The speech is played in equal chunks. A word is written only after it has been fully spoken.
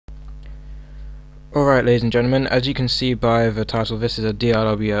Alright, ladies and gentlemen, as you can see by the title, this is a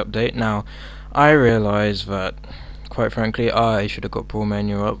DIW update. Now, I realise that, quite frankly, I should have got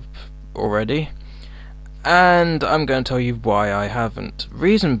Brawlmania up already, and I'm going to tell you why I haven't.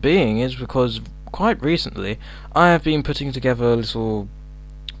 Reason being is because, quite recently, I have been putting together a little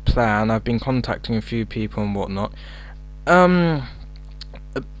plan. I've been contacting a few people and whatnot,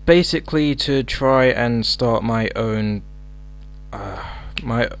 basically to try and start my own,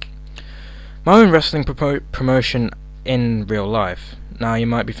 my own wrestling promotion in real life. Now you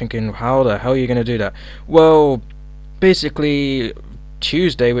might be thinking, how the hell are you going to do that? Well, basically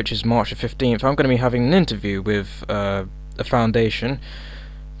Tuesday, which is March the 15th, I'm going to be having an interview with a foundation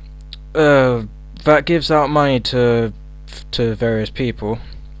that gives out money to various people,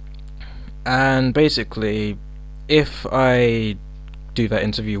 and basically if I do that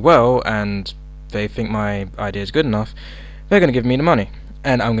interview well and they think my idea is good enough, they're going to give me the money.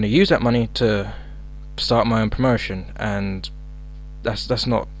 And I'm going to use that money to start my own promotion, and that's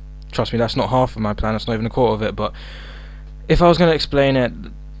not, trust me, that's not half of my plan, that's not even a quarter of it, but if I was going to explain it,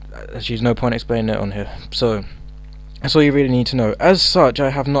 there's no point explaining it on here, so that's all you really need to know. As such,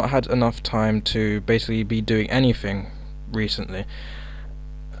 I have not had enough time to basically be doing anything recently,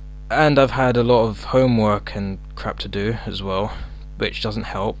 and I've had a lot of homework and crap to do as well, which doesn't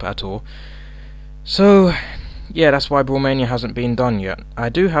help at all. So yeah, that's why Brawlmania hasn't been done yet. I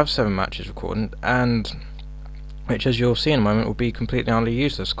do have 7 matches recorded, and which, as you'll see in a moment, will be completely utterly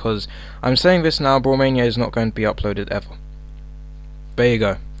useless, because I'm saying this now, Brawlmania is not going to be uploaded ever. There you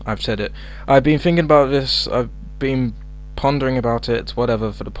go, I've said it. I've been thinking about this, I've been pondering about it,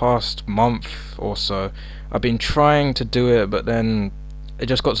 whatever, for the past month or so. I've been trying to do it, but then it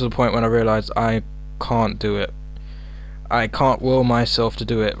just got to the point when I realised I can't do it. I can't will myself to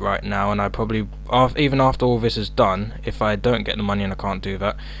do it right now, and I probably, even after all this is done, if I don't get the money and I can't do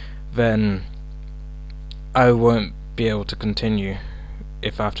that, then I won't be able to continue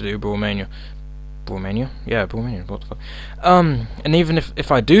if I have to do Brawlmania. Brawlmania? Yeah, Brawlmania, what the fuck. And even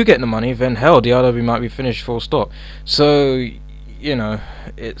if I do get the money, then hell, the DIW might be finished full stop. So, you know,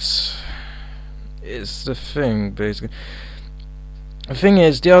 it's the thing, basically. The thing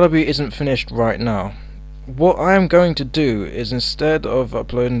is, DIW isn't finished right now. What I am going to do is, instead of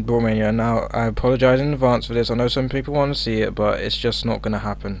uploading Brawlmania, now I apologise in advance for this, I know some people want to see it, but it's just not going to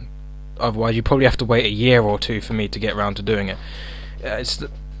happen. Otherwise you probably have to wait a year or two for me to get around to doing it.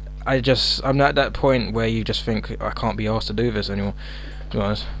 I'm at that point where you just think, I can't be asked to do this anymore, to be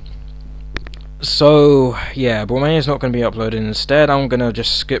honest. So yeah, Brawlmania is not going to be uploaded. Instead I'm going to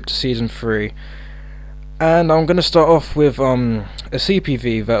just skip to season 3. And I'm going to start off with a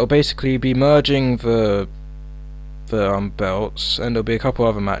CPV that will basically be merging the belts, and there'll be a couple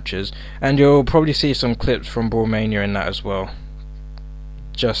other matches, and you'll probably see some clips from Brawlmania in that as well,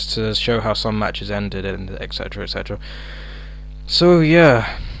 just to show how some matches ended, and etc, etc. So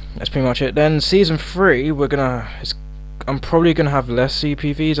yeah, that's pretty much it. Then season 3, I'm probably gonna have less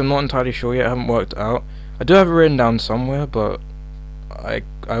CPVs. I'm not entirely sure yet, I haven't worked out. I do have it written down somewhere, but I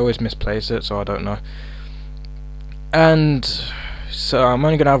always misplace it, so I don't know. And so I'm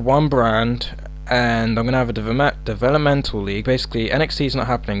only going to have one brand, and I'm going to have a developmental league. Basically, NXT is not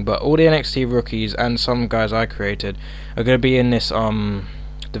happening, but all the NXT rookies and some guys I created are going to be in this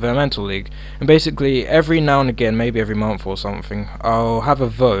developmental league. And basically, every now and again, maybe every month or something, I'll have a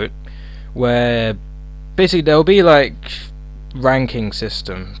vote where basically there'll be like ranking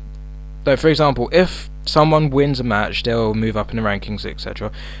system. So, for example, if someone wins a match, they'll move up in the rankings,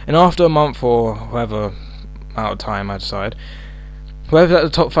 etc. And after a month or however out of time I decide, whoever's at the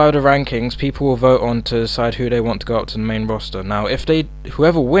top 5 of the rankings, people will vote on to decide who they want to go up to the main roster. Now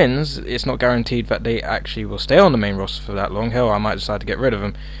whoever wins, it's not guaranteed that they actually will stay on the main roster for that long. Hell, I might decide to get rid of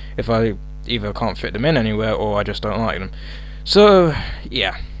them if I either can't fit them in anywhere or I just don't like them. So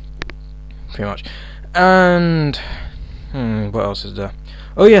yeah, pretty much. And what else is there?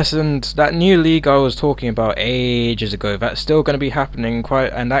 Oh yes, and that new league I was talking about ages ago, that's still going to be happening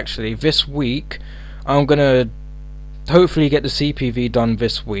and actually this week I'm gonna hopefully get the CPV done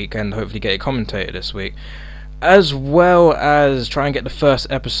this week, and hopefully get it commentated this week, as well as try and get the first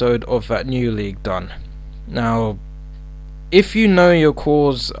episode of that new league done. Now, if you know your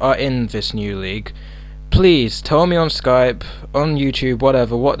calls are in this new league, please tell me on Skype, on YouTube,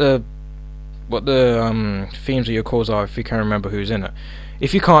 whatever, what the themes of your calls are, if you can remember who's in it.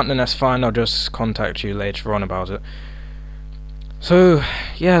 If you can't, then that's fine, I'll just contact you later on about it. So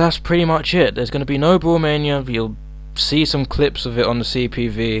yeah, that's pretty much it. There's going to be no Brawlmania. You'll see some clips of it on the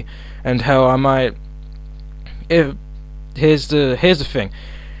CPV, and hell, I might. Here's the thing.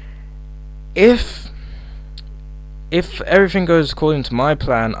 If if everything goes according to my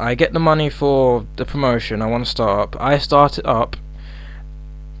plan, I get the money for the promotion I want to start up. I start it up,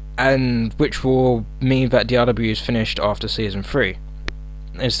 and which will mean that DIW is finished after season 3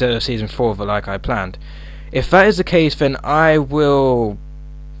 instead of season 4, like I planned. If that is the case, then I will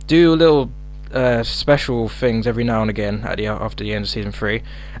do little special things every now and again after the end of season 3,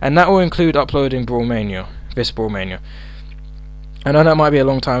 and that will include uploading this Brawlmania. I know that might be a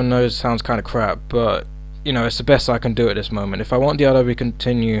long time, I know it sounds kind of crap, but you know, it's the best I can do at this moment. If I want DIW to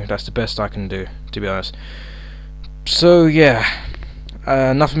continue, that's the best I can do, to be honest. So yeah,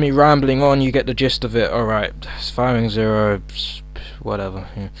 enough of me rambling on, you get the gist of it. Alright, it's firing 0, whatever.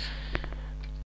 Yeah.